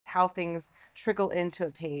how things trickle into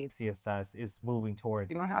a page. CSS is moving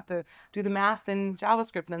towards. You don't have to do the math in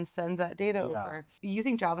JavaScript and then send that data over.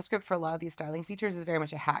 Using JavaScript for a lot of these styling features is very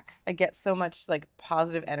much a hack. I get so much like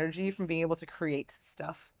positive energy from being able to create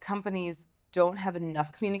stuff. Companies don't have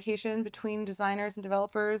enough communication between designers and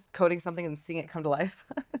developers. Coding something and seeing it come to life.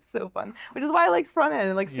 It's so fun. Which is why I like front end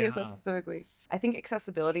and like CSS specifically. I think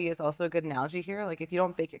accessibility is also a good analogy here. Like if you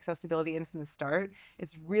don't bake accessibility in from the start,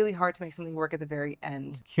 it's really hard to make something work at the very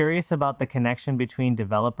end. Curious about the connection between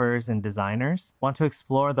developers and designers? Want to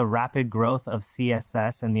explore the rapid growth of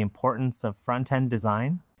CSS and the importance of front-end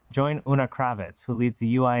design? Join Una Kravets, who leads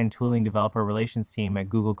the UI and tooling developer relations team at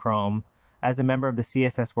Google Chrome. As a member of the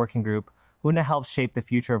CSS Working Group, Una helps shape the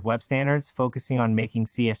future of web standards, focusing on making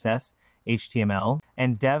CSS, HTML,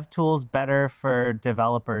 and DevTools better for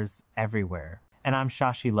developers everywhere. And I'm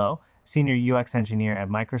Shashi Low, Senior UX Engineer at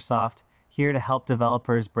Microsoft, here to help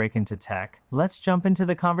developers break into tech. Let's jump into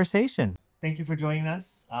the conversation. Thank you for joining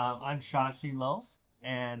us. I'm Shashi Low,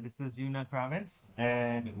 and this is Una Kravets,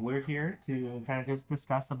 and we're here to kind of just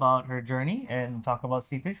discuss about her journey and talk about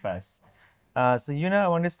C3 Fest. So Una, I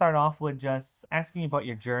want to start off with just asking you about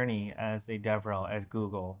your journey as a DevRel at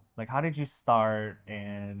Google. Like, how did you start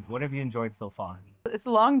and what have you enjoyed so far? It's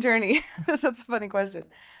a long journey. That's a funny question.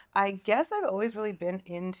 I guess I've always really been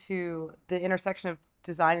into the intersection of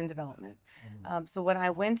design and development. So when I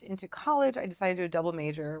went into college, I decided to do a double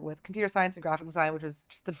major with computer science and graphic design, which was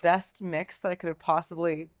just the best mix that I could have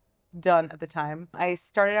possibly done at the time. I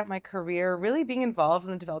started out my career really being involved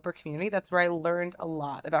in the developer community. That's where I learned a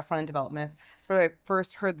lot about front-end development. That's where I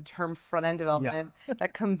first heard the term front-end development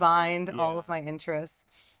that combined all of my interests.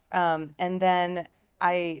 And then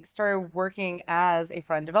I started working as a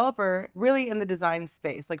front-end developer, really in the design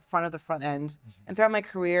space, like front of the front end. And throughout my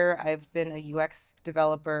career, I've been a UX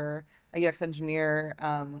developer, a UX engineer,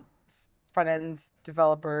 front-end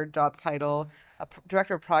developer job title,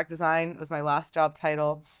 director of product design was my last job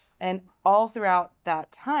title. And all throughout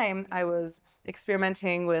that time, I was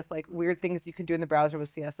experimenting with like weird things you can do in the browser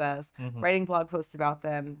with CSS, writing blog posts about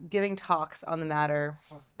them, giving talks on the matter,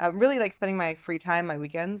 really like spending my free time, my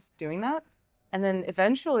weekends doing that. And then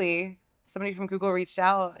eventually somebody from Google reached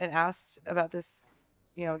out and asked about this,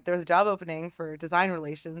 there was a job opening for design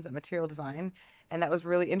relations and material design. And that was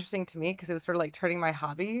really interesting to me because it was sort of like turning my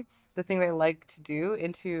hobby, the thing that I like to do,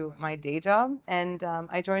 into my day job. And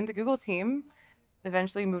I joined the Google team.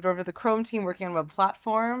 Eventually moved over to the Chrome team working on web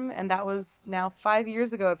platform, and that was now 5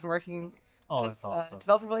 years ago. I've been working as a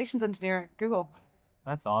developer relations engineer at Google.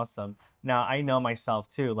 That's awesome. Now, I know myself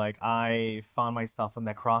too, like I found myself in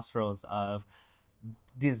that crossroads of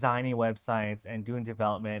designing websites and doing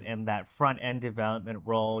development, and that front-end development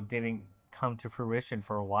role didn't come to fruition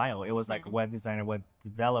for a while. It was like web designer, web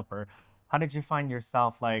developer. How did you find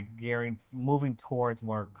yourself like moving towards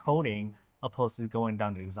more coding opposed to going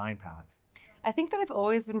down the design path? I think that I've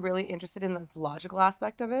always been really interested in the logical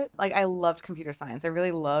aspect of it. Like I loved computer science. I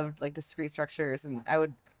really loved like discrete structures, and I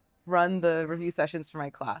would run the review sessions for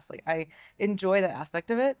my class. Like I enjoy that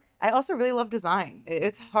aspect of it. I also really love design.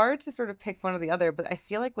 It's hard to sort of pick one or the other, but I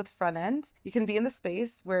feel like with front end, you can be in the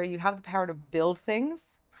space where you have the power to build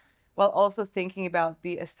things while also thinking about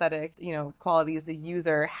the aesthetic, qualities, the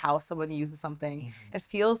user, how someone uses something. It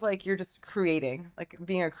feels like you're just creating, like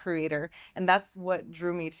being a creator. And that's what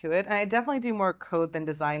drew me to it. And I definitely do more code than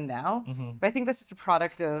design now. But I think that's just a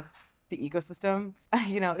product of the ecosystem.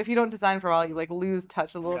 If you don't design for a while, you like lose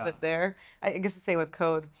touch a little bit there. I guess the same with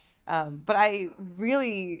code. But I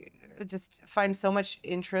really just find so much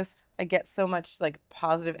interest. I get so much like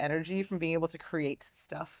positive energy from being able to create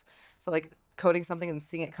stuff. So like coding something and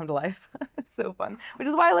seeing it come to life. It's so fun, which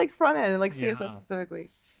is why I like front end and like CSS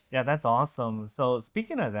specifically. Yeah, that's awesome. So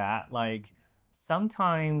speaking of that, like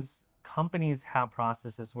sometimes companies have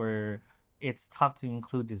processes where it's tough to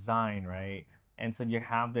include design, right? And so you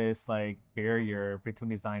have this like barrier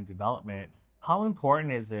between design and development. How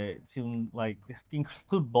important is it to like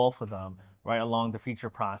include both of them, right, along the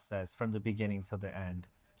feature process from the beginning to the end?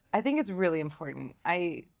 I think it's really important.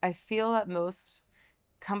 I feel that most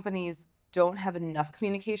companies don't have enough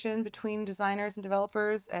communication between designers and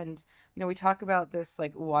developers. And, we talk about this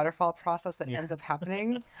like waterfall process that ends up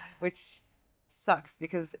happening, which sucks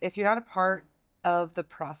because if you're not a part of the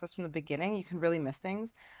process from the beginning, you can really miss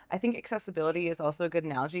things. I think accessibility is also a good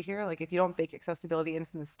analogy here. Like if you don't bake accessibility in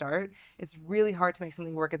from the start, it's really hard to make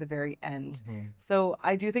something work at the very end. So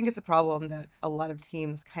I do think it's a problem that a lot of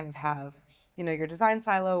teams kind of have. Your design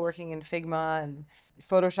silo working in Figma and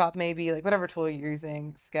Photoshop, maybe like whatever tool you're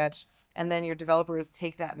using, Sketch. and then your developers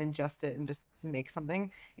take that and ingest it and just make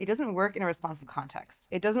something. It doesn't work in a responsive context.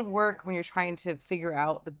 It doesn't work when you're trying to figure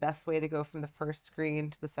out the best way to go from the first screen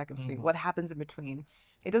to the second screen, what happens in between.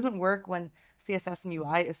 It doesn't work when CSS and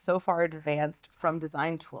UI is so far advanced from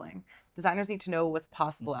design tooling. Designers need to know what's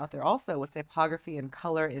possible out there also with typography and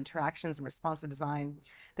color interactions and responsive design.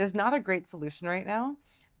 There's not a great solution right now,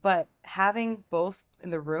 but having both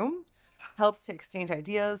in the room helps to exchange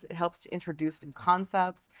ideas. It helps to introduce new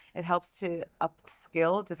concepts. It helps to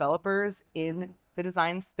upskill developers in the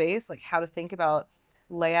design space, like how to think about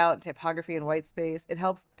layout, typography, and white space. It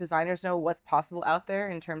helps designers know what's possible out there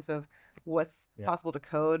in terms of what's possible to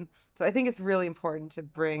code. So I think it's really important to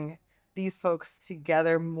bring these folks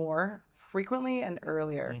together more frequently and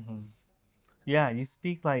earlier. Yeah, you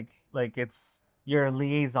speak like it's your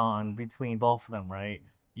liaison between both of them, right?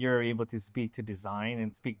 You're able to speak to design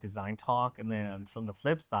and speak design talk, and then from the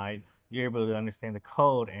flip side, you're able to understand the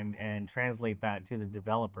code and translate that to the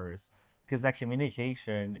developers because that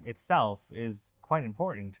communication itself is quite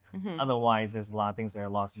important. Otherwise, there's a lot of things that are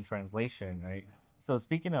lost in translation, right? So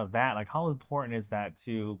speaking of that, like how important is that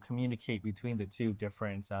to communicate between the two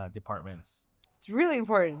different departments? It's really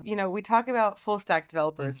important. We talk about full stack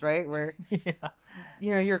developers, right? Where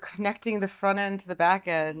Yeah. you're connecting the front end to the back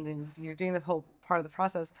end and you're doing the whole part of the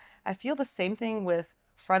process. I feel the same thing with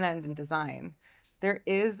front end and design. There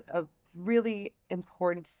is a really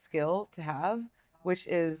important skill to have, which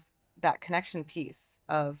is that connection piece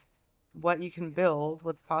of what you can build,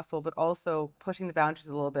 what's possible, but also pushing the boundaries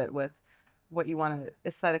a little bit with what you want to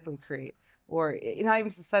aesthetically create. Or not even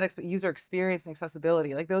just aesthetics, but user experience and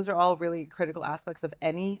accessibility. Like those are all really critical aspects of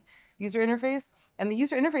any user interface. And the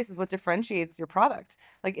user interface is what differentiates your product.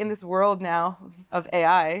 Like in this world now of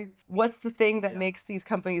AI, what's the thing that makes these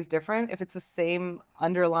companies different? If it's the same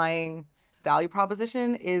underlying value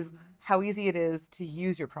proposition, is how easy it is to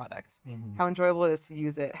use your product, how enjoyable it is to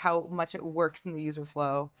use it, how much it works in the user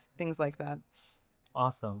flow, things like that.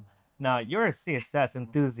 Awesome. Now, you're a CSS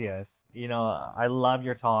enthusiast. I love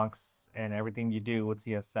your talks and everything you do with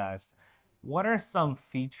CSS. What are some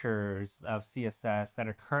features of CSS that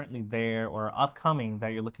are currently there or upcoming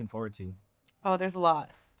that you're looking forward to? Oh, there's a lot.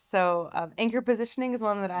 So anchor positioning is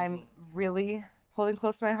one that I'm really holding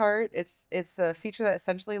close to my heart. It's a feature that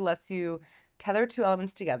essentially lets you tether two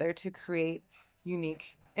elements together to create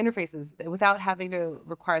unique interfaces without having to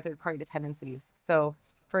require third-party dependencies. So,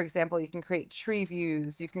 for example, you can create tree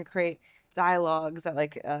views, you can create dialogues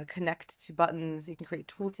that connect to buttons, you can create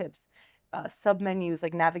tooltips, submenus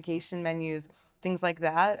like navigation menus, things like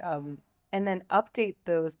that. And then update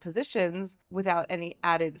those positions without any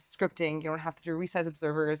added scripting. You don't have to do resize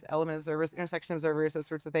observers, element observers, intersection observers, those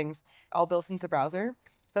sorts of things, all built into the browser.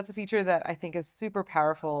 So that's a feature that I think is super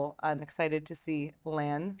powerful. I'm excited to see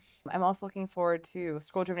land. I'm also looking forward to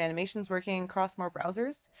scroll-driven animations working across more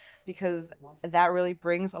browsers because that really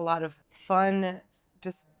brings a lot of fun,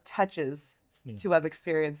 just touches to web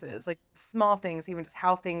experiences, like small things, even just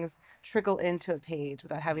how things trickle into a page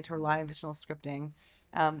without having to rely on additional scripting.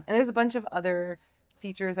 And there's a bunch of other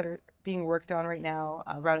features that are being worked on right now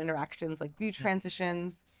around interactions, like view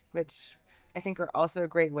transitions, which I think are also a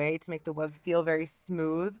great way to make the web feel very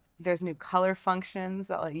smooth. There's new color functions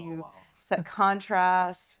that let you set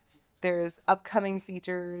contrast. There's upcoming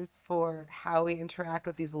features for how we interact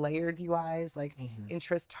with these layered UIs, like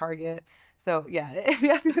interest target. So yeah, if you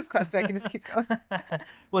ask me this question, I can just keep going.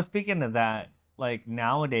 Well, speaking of that, like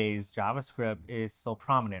nowadays, JavaScript is so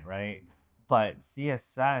prominent, right? But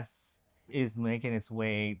CSS is making its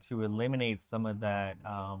way to eliminate some of that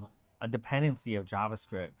a dependency of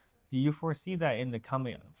JavaScript. Do you foresee that in the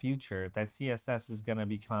coming future that CSS is going to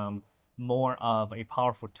become more of a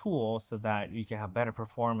powerful tool so that you can have better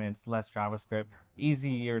performance, less JavaScript,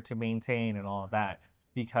 easier to maintain, and all of that?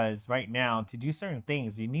 Because right now, to do certain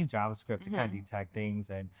things, you need JavaScript to kind of detect things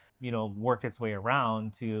and work its way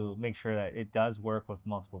around to make sure that it does work with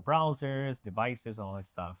multiple browsers, devices, and all that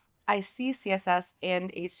stuff. I see CSS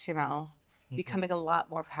and HTML becoming a lot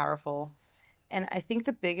more powerful. And I think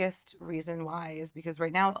the biggest reason why is because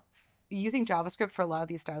right now, using JavaScript for a lot of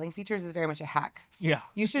these styling features is very much a hack. Yeah.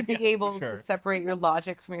 You should be able to separate your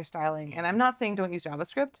logic from your styling. And I'm not saying don't use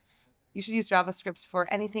JavaScript. You should use JavaScript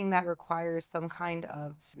for anything that requires some kind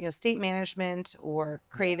of, state management or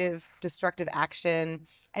creative destructive action,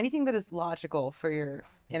 anything that is logical for your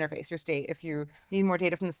interface, your state. If you need more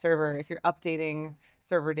data from the server, if you're updating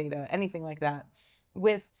server data, anything like that.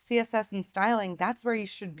 With CSS and styling, that's where you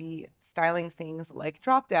should be styling things like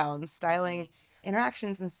dropdowns, styling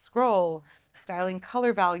interactions and scroll, styling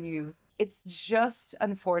color values. It's just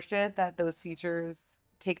unfortunate that those features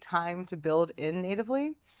take time to build in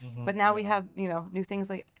natively. But now we have, new things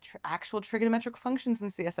like actual trigonometric functions in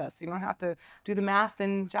CSS. So you don't have to do the math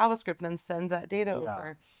in JavaScript and then send that data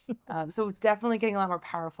over. So definitely getting a lot more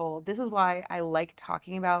powerful. This is why I like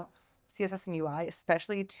talking about CSS and UI,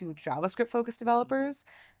 especially to JavaScript-focused developers.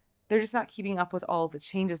 They're just not keeping up with all the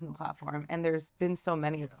changes in the platform, and there's been so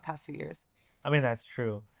many over the past few years. I mean, that's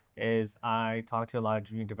true. Is I talk to a lot of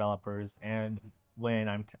junior developers, and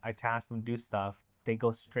when I task them to do stuff, they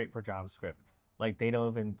go straight for JavaScript. Like they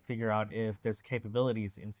don't even figure out if there's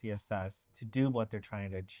capabilities in CSS to do what they're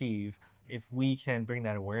trying to achieve. If we can bring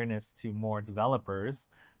that awareness to more developers,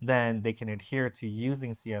 then they can adhere to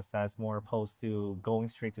using CSS more opposed to going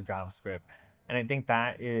straight to JavaScript. And I think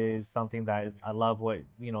that is something that I love what,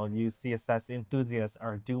 you CSS enthusiasts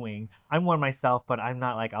are doing. I'm one myself, but I'm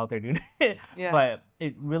not like out there doing it. Yeah. But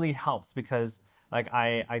it really helps because like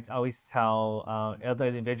I always tell other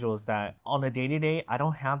individuals that on a day-to-day, I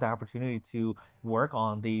don't have the opportunity to work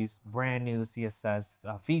on these brand new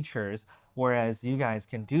CSS features, whereas you guys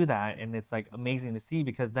can do that. And it's like amazing to see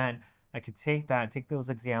because then I could take those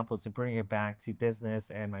examples and bring it back to business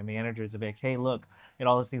and my managers to be like, hey, look at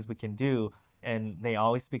all those things we can do. And they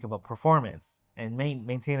always speak about performance and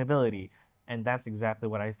maintainability. And that's exactly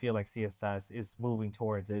what I feel like CSS is moving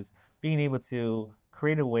towards, is being able to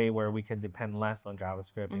create a way where we can depend less on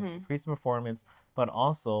JavaScript and increase performance, but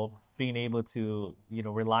also being able to,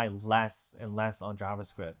 rely less and less on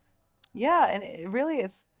JavaScript. Yeah, and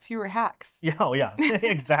it's fewer hacks. Yeah, oh yeah,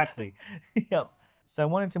 exactly. Yep. So I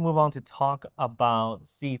wanted to move on to talk about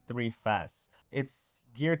C3 Fest. It's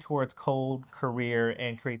geared towards code, career,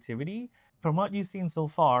 and creativity. From what you've seen so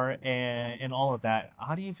far and all of that,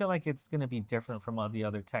 how do you feel like it's going to be different from all the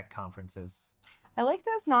other tech conferences? I like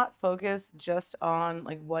that it's not focused just on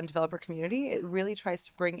like one developer community. It really tries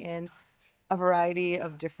to bring in a variety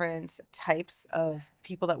of different types of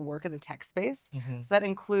people that work in the tech space. So that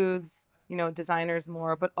includes, designers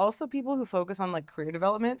more, but also people who focus on like career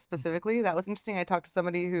development specifically. That was interesting. I talked to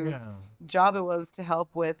somebody whose job it was to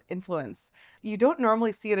help with influence. You don't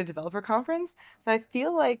normally see at a developer conference. So I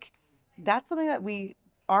feel like that's something that we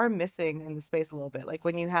are missing in the space a little bit. Like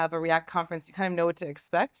when you have a React conference, you kind of know what to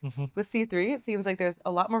expect. With C3, it seems like there's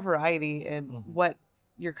a lot more variety in what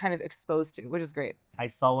you're kind of exposed to, which is great. I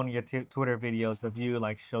saw one of your Twitter videos of you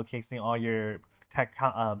like showcasing all your tech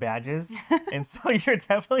badges. And so you're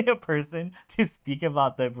definitely a person to speak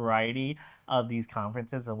about the variety of these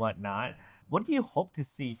conferences and whatnot. What do you hope to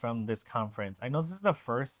see from this conference? I know this is the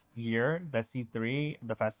first year that C3,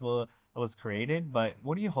 the festival, was created, but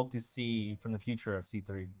what do you hope to see from the future of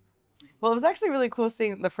C3? Well, it was actually really cool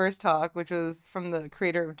seeing the first talk, which was from the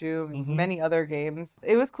creator of Doom and many other games.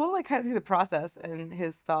 It was cool to like kind of see the process and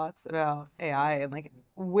his thoughts about AI and like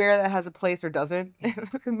where that has a place or doesn't.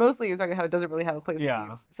 Mostly he was talking about how it doesn't really have a place.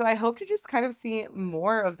 Yeah. So I hope to just kind of see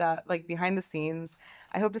more of that like behind the scenes.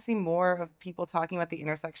 I hope to see more of people talking about the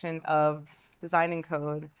intersection of design and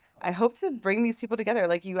code. I hope to bring these people together.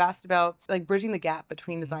 Like you asked about like bridging the gap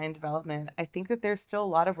between design and development. I think that there's still a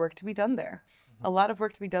lot of work to be done there. A lot of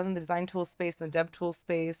work to be done in the design tool space, in the dev tool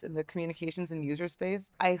space, in the communications and user space.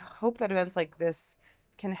 I hope that events like this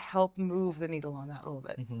can help move the needle on that a little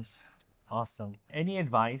bit. Awesome. Any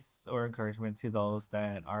advice or encouragement to those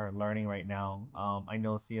that are learning right now? I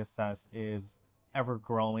know CSS is ever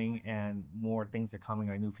growing and more things are coming,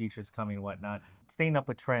 or new features coming and whatnot. Staying up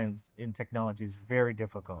with trends in technology is very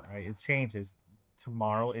difficult, right? It changes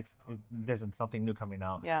tomorrow. There's something new coming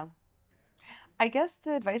out. Yeah. I guess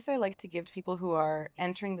the advice I like to give to people who are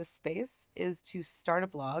entering this space is to start a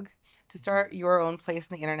blog, to start your own place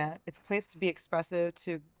in the internet. It's a place to be expressive,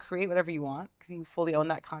 to create whatever you want because you fully own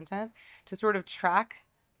that content, to sort of track,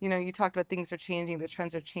 you talked about things are changing, the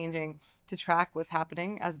trends are changing, to track what's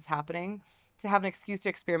happening as it's happening, to have an excuse to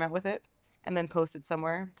experiment with it and then post it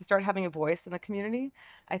somewhere, to start having a voice in the community.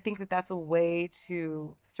 I think that that's a way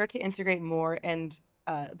to start to integrate more and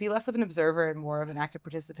be less of an observer and more of an active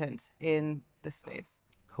participant in this space.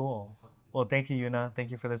 Cool. Well, thank you, Una.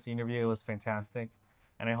 Thank you for this interview. It was fantastic.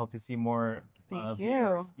 And I hope to see more Thank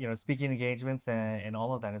you. speaking engagements and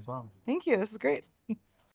all of that as well. Thank you. This is great.